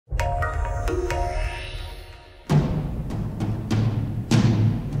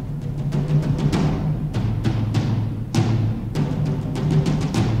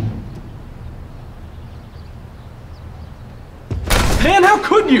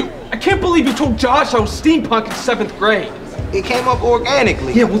you? I can't believe you told Josh I was steampunk in 7th grade. It came up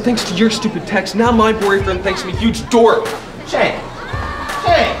organically. Yeah, well, thanks to your stupid text, now my boyfriend thinks I'm a huge dork. Shane.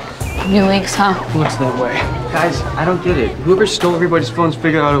 New leaks, huh? Looks that way. Guys, I don't get it. Whoever stole everybody's phones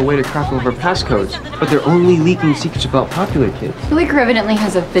figured out a way to crack them over passcodes, but they're only leaking secrets about popular kids. The leaker evidently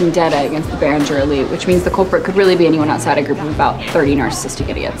has a vendetta against the Behringer elite, which means the culprit could really be anyone outside a group of about 30 narcissistic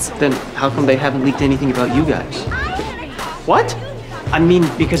idiots. Then how come they haven't leaked anything about you guys? What? I mean,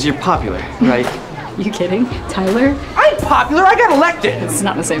 because you're popular, right? You kidding? Tyler? I'm popular, I got elected! It's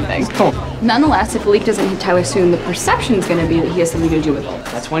not the same thing. Nonetheless, if the leak doesn't hit Tyler soon, the perception's gonna be that he has something to do with it.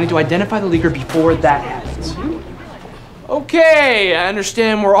 That's why I need to identify the leaker before that happens. Okay, I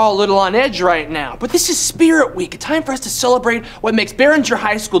understand we're all a little on edge right now, but this is Spirit Week, a time for us to celebrate what makes Behringer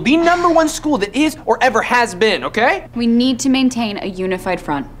High School the #1 school that is or ever has been, okay? We need to maintain a unified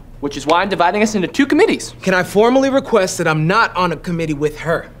front. Which is why I'm dividing us into 2 committees. Can I formally request that I'm not on a committee with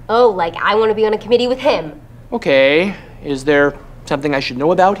her? Oh, like I want to be on a committee with him. Okay, is there something I should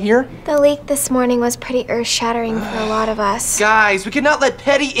know about here? The leak this morning was pretty earth-shattering for a lot of us. Guys, we cannot let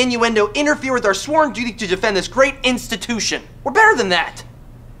petty innuendo interfere with our sworn duty to defend this great institution. We're better than that.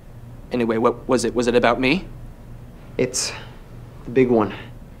 Anyway, what was it? Was it about me? It's the big one.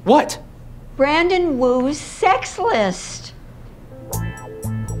 What? Brandon Wu's sex list.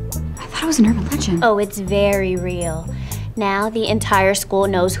 I thought it was an urban legend. Oh, it's very real. Now the entire school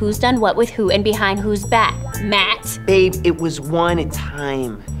knows who's done what with who and behind whose back. Matt. Babe, it was one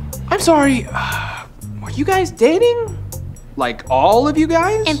time. I'm sorry, were you guys dating? Like all of you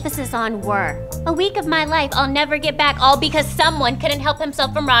guys? Emphasis on were. A week of my life I'll never get back, all because someone couldn't help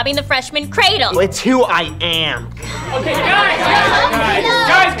himself from robbing the freshman cradle. It's who I am. Okay, guys!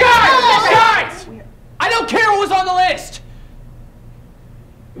 I don't care what was on the list!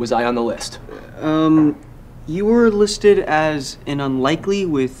 Was I on the list? You were listed as an unlikely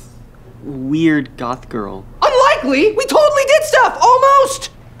with weird goth girl. Unlikely? We totally did stuff!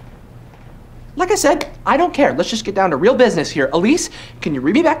 Almost! Like I said, I don't care. Let's just get down to real business here. Elise, can you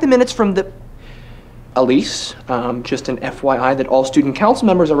read me back the minutes from the... Elise, just an FYI that all student council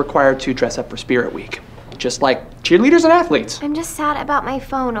members are required to dress up for Spirit Week. Just like cheerleaders and athletes. I'm just sad about my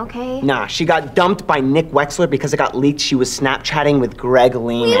phone, okay? Nah, she got dumped by Nick Wexler because it got leaked she was Snapchatting with Greg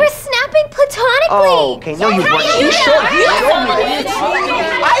Lehman. We were snapping platonically! Oh, okay. No, you weren't. You showed me.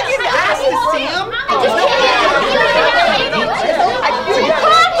 I didn't ask to see him.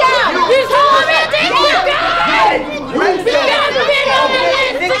 Calm down! He's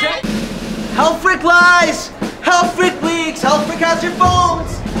Helfrick lies! Helfrick leaks! Helfrick has your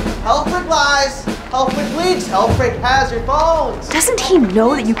phones! Helfrick lies! Helfrick leaks! Helfrick has your phones! Doesn't he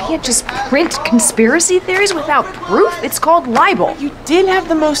know that you can't just print conspiracy theories without proof? It's called libel. You did have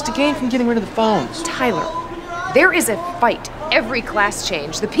the most to gain from getting rid of the phones. Tyler, there is a fight every class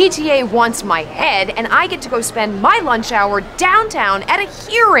change. The PTA wants my head, and I get to go spend my lunch hour downtown at a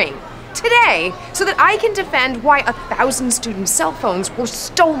hearing today so that I can defend why 1,000 students' cell phones were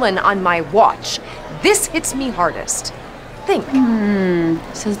stolen on my watch. This hits me hardest. Think.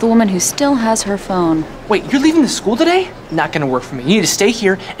 Says the woman who still has her phone. Wait, you're leaving the school today? Not gonna work for me. You need to stay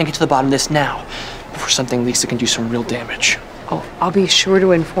here and get to the bottom of this now before something leaks that can do some real damage. Oh, I'll be sure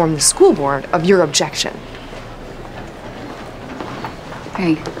to inform the school board of your objection.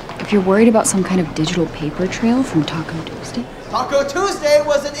 Hey, if you're worried about some kind of digital paper trail from Taco Tuesday. Taco Tuesday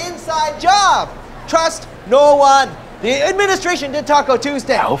was an inside job! Trust no one! The administration did Taco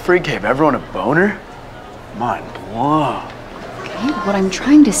Tuesday! Helfrick gave everyone a boner? Mind blown. Okay, what I'm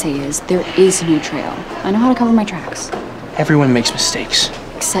trying to say is there is no trail. I know how to cover my tracks. Everyone makes mistakes.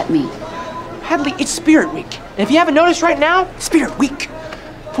 Except me. Hadley, it's Spirit Week. And if you haven't noticed right now, Spirit Week.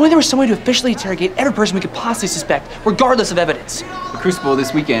 If only there was some way to officially interrogate every person we could possibly suspect, regardless of evidence. The Crucible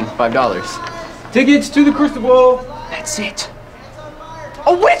this weekend, $5. Tickets to the Crucible. That's it.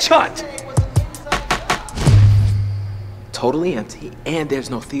 A witch hunt! Totally empty, and there's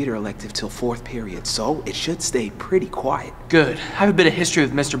no theater elective till 4th period, so it should stay pretty quiet. Good. I have a bit of history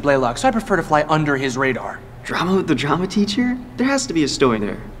with Mr. Blaylock, so I prefer to fly under his radar. Drama with the drama teacher? There has to be a story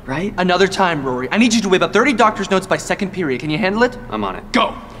there, right? Another time, Rory. I need you to whip up 30 doctor's notes by 2nd period. Can you handle it? I'm on it.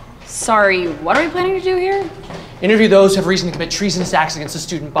 Go! Sorry, what are we planning to do here? Interview those who have reason to commit treasonous acts against the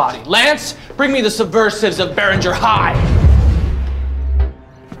student body. Lance, bring me the subversives of Behringer High.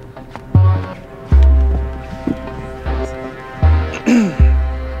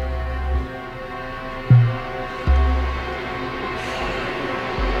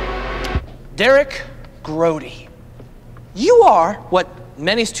 Derek Grody. You are what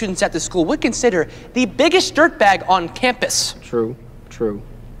many students at the school would consider the biggest dirtbag on campus. True, true.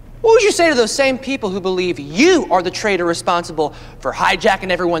 What would you say to those same people who believe you are the traitor responsible for hijacking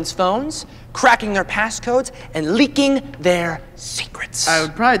everyone's phones, cracking their passcodes, and leaking their secrets? I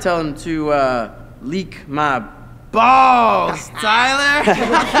would probably tell them to leak my balls, Tyler.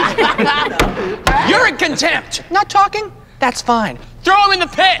 You're in contempt. Not talking? That's fine. Throw him in the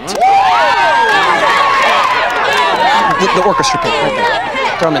pit. The orchestra pit right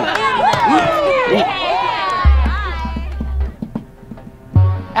there. Throw him in there.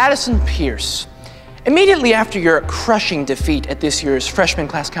 Addison Pierce, immediately after your crushing defeat at this year's freshman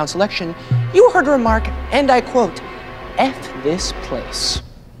class council election, you heard a remark, and I quote, "F this place."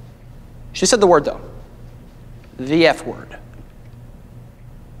 She said the word, though. The F word.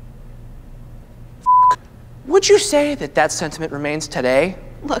 Would you say that that sentiment remains today?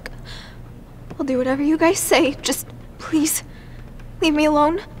 Look, I'll do whatever you guys say. Just, please, leave me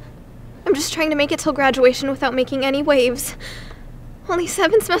alone. I'm just trying to make it till graduation without making any waves. Only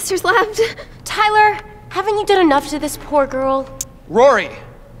 7 semesters left. Tyler, haven't you done enough to this poor girl? Rory,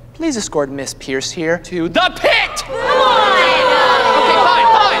 please escort Miss Pierce here to the pit! Come on!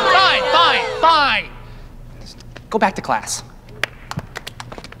 Okay, fine. Go back to class.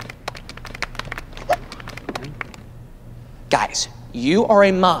 Guys, you are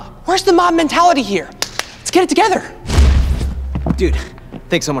a mob. Where's the mob mentality here? Let's get it together. Dude,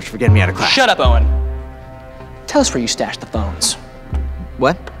 thanks so much for getting me out of class. Shut up, Owen. Tell us where you stashed the phones.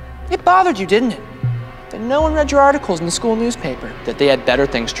 What? It bothered you, didn't it? That no one read your articles in the school newspaper, that they had better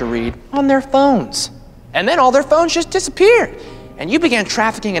things to read on their phones. And then all their phones just disappeared. And you began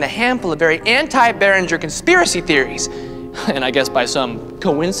trafficking in a handful of very anti-Behringer conspiracy theories. And I guess by some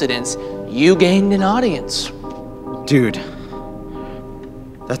coincidence, you gained an audience. Dude,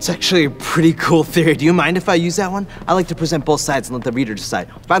 that's actually a pretty cool theory. Do you mind if I use that one? I like to present both sides and let the reader decide.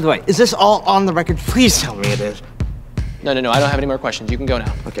 By the way, is this all on the record? Please tell me it is. No, I don't have any more questions. You can go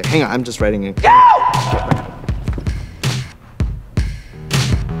now. Okay, hang on, I'm just writing it. Go!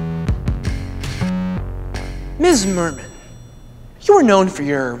 Ms. Merman, you are known for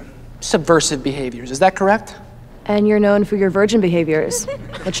your subversive behaviors, is that correct? And you're known for your virgin behaviors.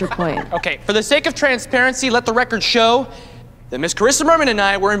 What's your point? Okay, for the sake of transparency, let the record show that Miss Carissa Merman and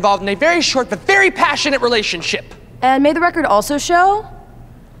I were involved in a very short but very passionate relationship. And may the record also show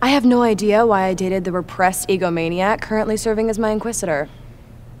I have no idea why I dated the repressed egomaniac currently serving as my inquisitor.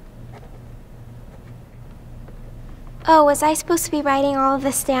 Oh, was I supposed to be writing all of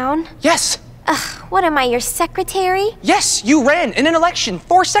this down? Yes. Ugh, what am I, your secretary? Yes, you ran in an election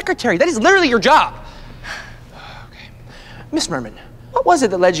for secretary. That is literally your job. Okay. Miss Merman, what was it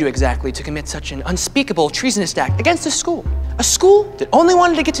that led you exactly to commit such an unspeakable treasonous act against a school? A school that only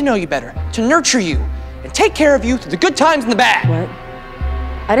wanted to get to know you better, to nurture you, and take care of you through the good times and the bad. What?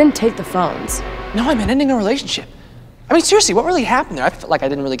 I didn't take the phones. No, I meant ending a relationship. I mean, seriously, what really happened there? I felt like I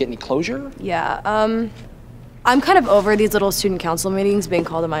didn't really get any closure. Yeah, I'm kind of over these little student council meetings being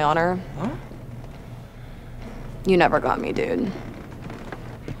called in my honor. Huh? You never got me, dude.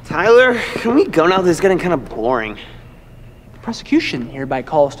 Tyler, can we go now? This is getting kind of boring. The prosecution hereby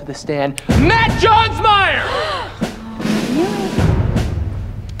calls to the stand Matt Johnsmeyer!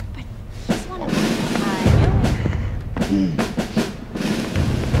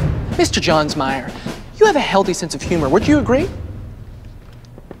 Mr. Johnsmeyer, you have a healthy sense of humor. Would you agree?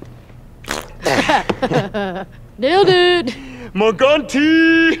 Nailed it!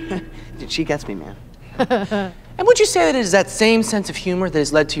 Morganti! Dude, she gets me, man. And would you say that it is that same sense of humor that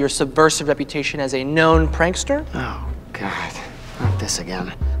has led to your subversive reputation as a known prankster? Oh, God. Not this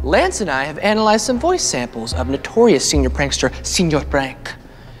again. Lance and I have analyzed some voice samples of notorious senior prankster, Senior Prank.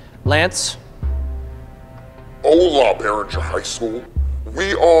 Lance? Hola, Behringer High School.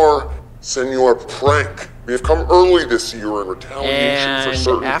 We are Senor Prank. We have come early this year in retaliation for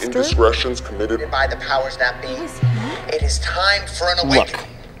certain indiscretions committed by the powers that be. It is time for an awakening.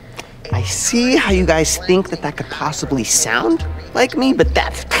 Look, I see how you guys think that could possibly sound like me, but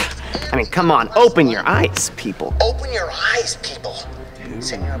that's... I mean, come on, open your eyes, people. Open your eyes, people.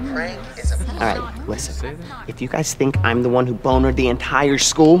 Senor Prank is a... All right, listen. If you guys think I'm the one who bonered the entire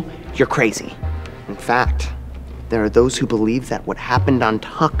school, you're crazy. In fact, there are those who believe that what happened on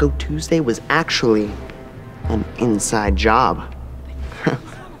Taco Tuesday was actually an inside job.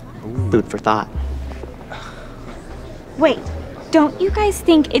 Food for thought. Wait, don't you guys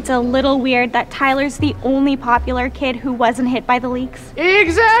think it's a little weird that Tyler's the only popular kid who wasn't hit by the leaks?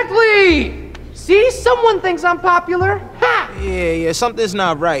 Exactly! See, someone thinks I'm popular. Ha! Yeah, something's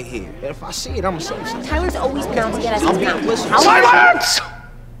not right here. If I see it, I'm gonna say something. Tyler's always bound to get us. Silence!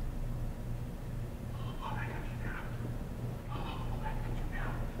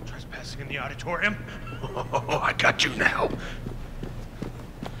 Trespassing in the auditorium? Oh, I got you now.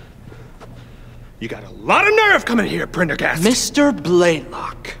 You got a lot of nerve coming here, Prendergast. Mr.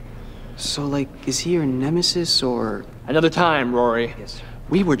 Blaylock. So, like, is he your nemesis, or...? Another time, Rory. Yes, sir.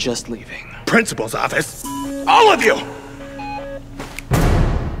 We were just leaving. Principal's office. All of you!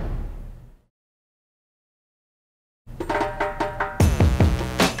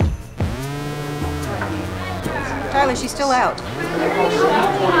 Tyler, she's still out.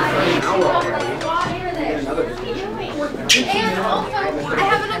 And also, I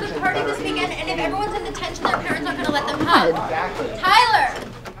have another party this weekend, and if everyone's in detention, their parents aren't gonna let them come. Tyler!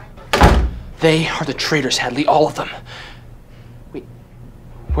 They are the traitors, Hadley, all of them. Wait,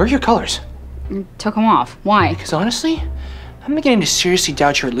 where are your colors? Took them off. Why? Because honestly, I'm beginning to seriously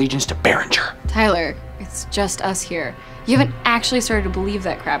doubt your allegiance to Behringer. Tyler, it's just us here. You haven't actually started to believe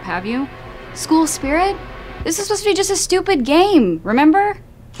that crap, have you? School spirit? This is supposed to be just a stupid game, remember?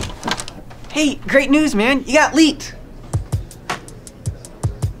 Hey, great news, man. You got leaked.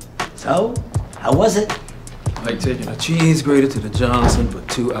 So, how was it? Like taking a cheese grater to the Johnson for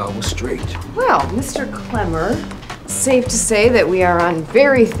 2 hours straight. Well, Mr. Clemmer, safe to say that we are on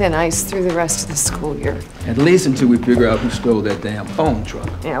very thin ice through the rest of the school year. At least until we figure out who stole that damn phone truck.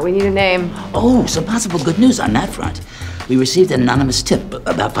 Yeah, we need a name. Oh, some possible good news on that front. We received an anonymous tip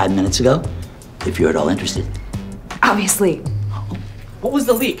about 5 minutes ago, if you're at all interested. Obviously. What was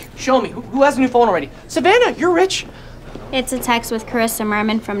the leak? Show me. Who has a new phone already? Savannah, you're rich. It's a text with Carissa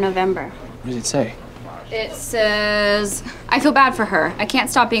Merman from November. What does it say? It says, I feel bad for her. I can't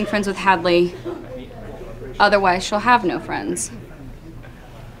stop being friends with Hadley. Otherwise, she'll have no friends.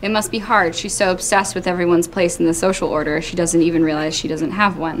 It must be hard. She's so obsessed with everyone's place in the social order, she doesn't even realize she doesn't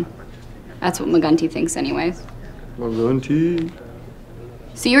have one. That's what Magunti thinks anyways. Magunti.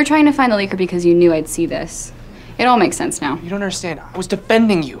 So you were trying to find the leaker because you knew I'd see this. It all makes sense now. You don't understand. I was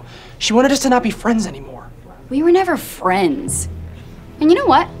defending you. She wanted us to not be friends anymore. We were never friends. And you know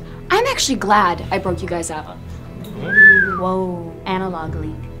what? I'm actually glad I broke you guys up. Whoa, analog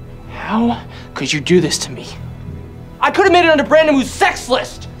leak. How could you do this to me? I could have made it onto Brandon Wu's sex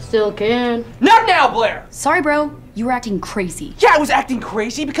list. Still can. Not now, Blair. Sorry, bro. You were acting crazy. Yeah, I was acting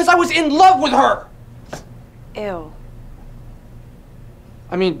crazy because I was in love with her. Ew.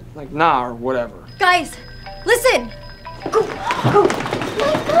 I mean, like, nah, or whatever. Guys, listen! Go!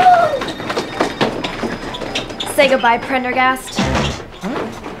 Say goodbye, Prendergast.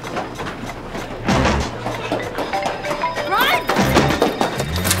 Run!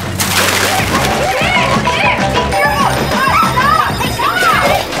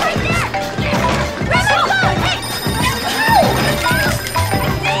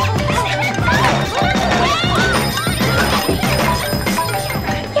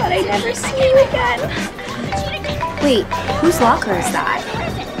 Thought I'd never see you again. Wait, whose locker is that?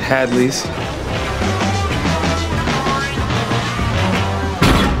 Hadley's.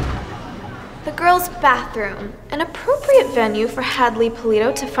 The girls' bathroom. An appropriate venue for Hadley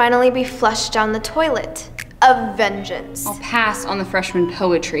Polito to finally be flushed down the toilet. Of vengeance. I'll pass on the freshman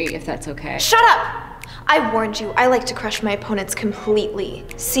poetry, if that's okay. Shut up! I warned you, I like to crush my opponents completely.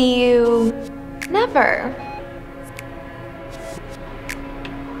 See you... never.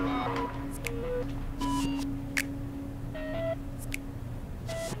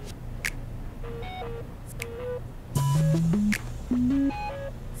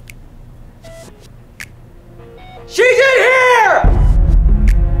 She's in here!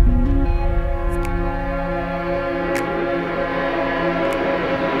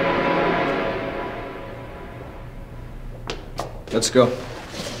 Let's go.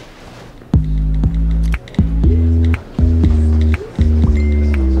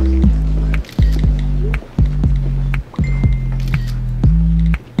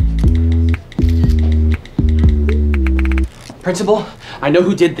 Principal, I know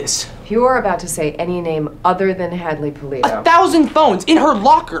who did this. If you are about to say any name other than Hadley Polito... 1,000 phones in her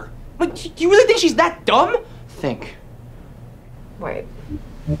locker. Like, you really think she's that dumb? Think. Wait.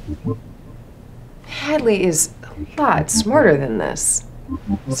 Hadley is a lot smarter than this.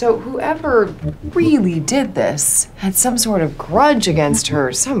 So whoever really did this had some sort of grudge against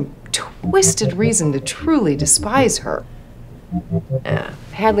her, some twisted reason to truly despise her.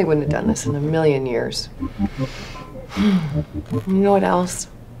 Hadley wouldn't have done this in a million years. You know what else?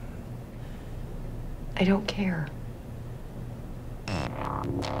 I don't care.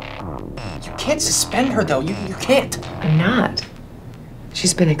 You can't suspend her, though. You can't. I'm not.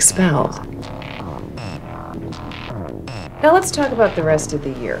 She's been expelled. Now let's talk about the rest of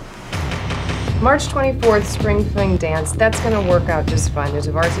the year. March 24th, spring fling dance. That's gonna work out just fine. There's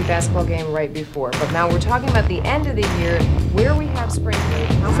a varsity basketball game right before. But now we're talking about the end of the year, where we have spring break.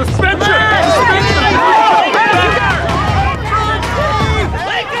 Suspension!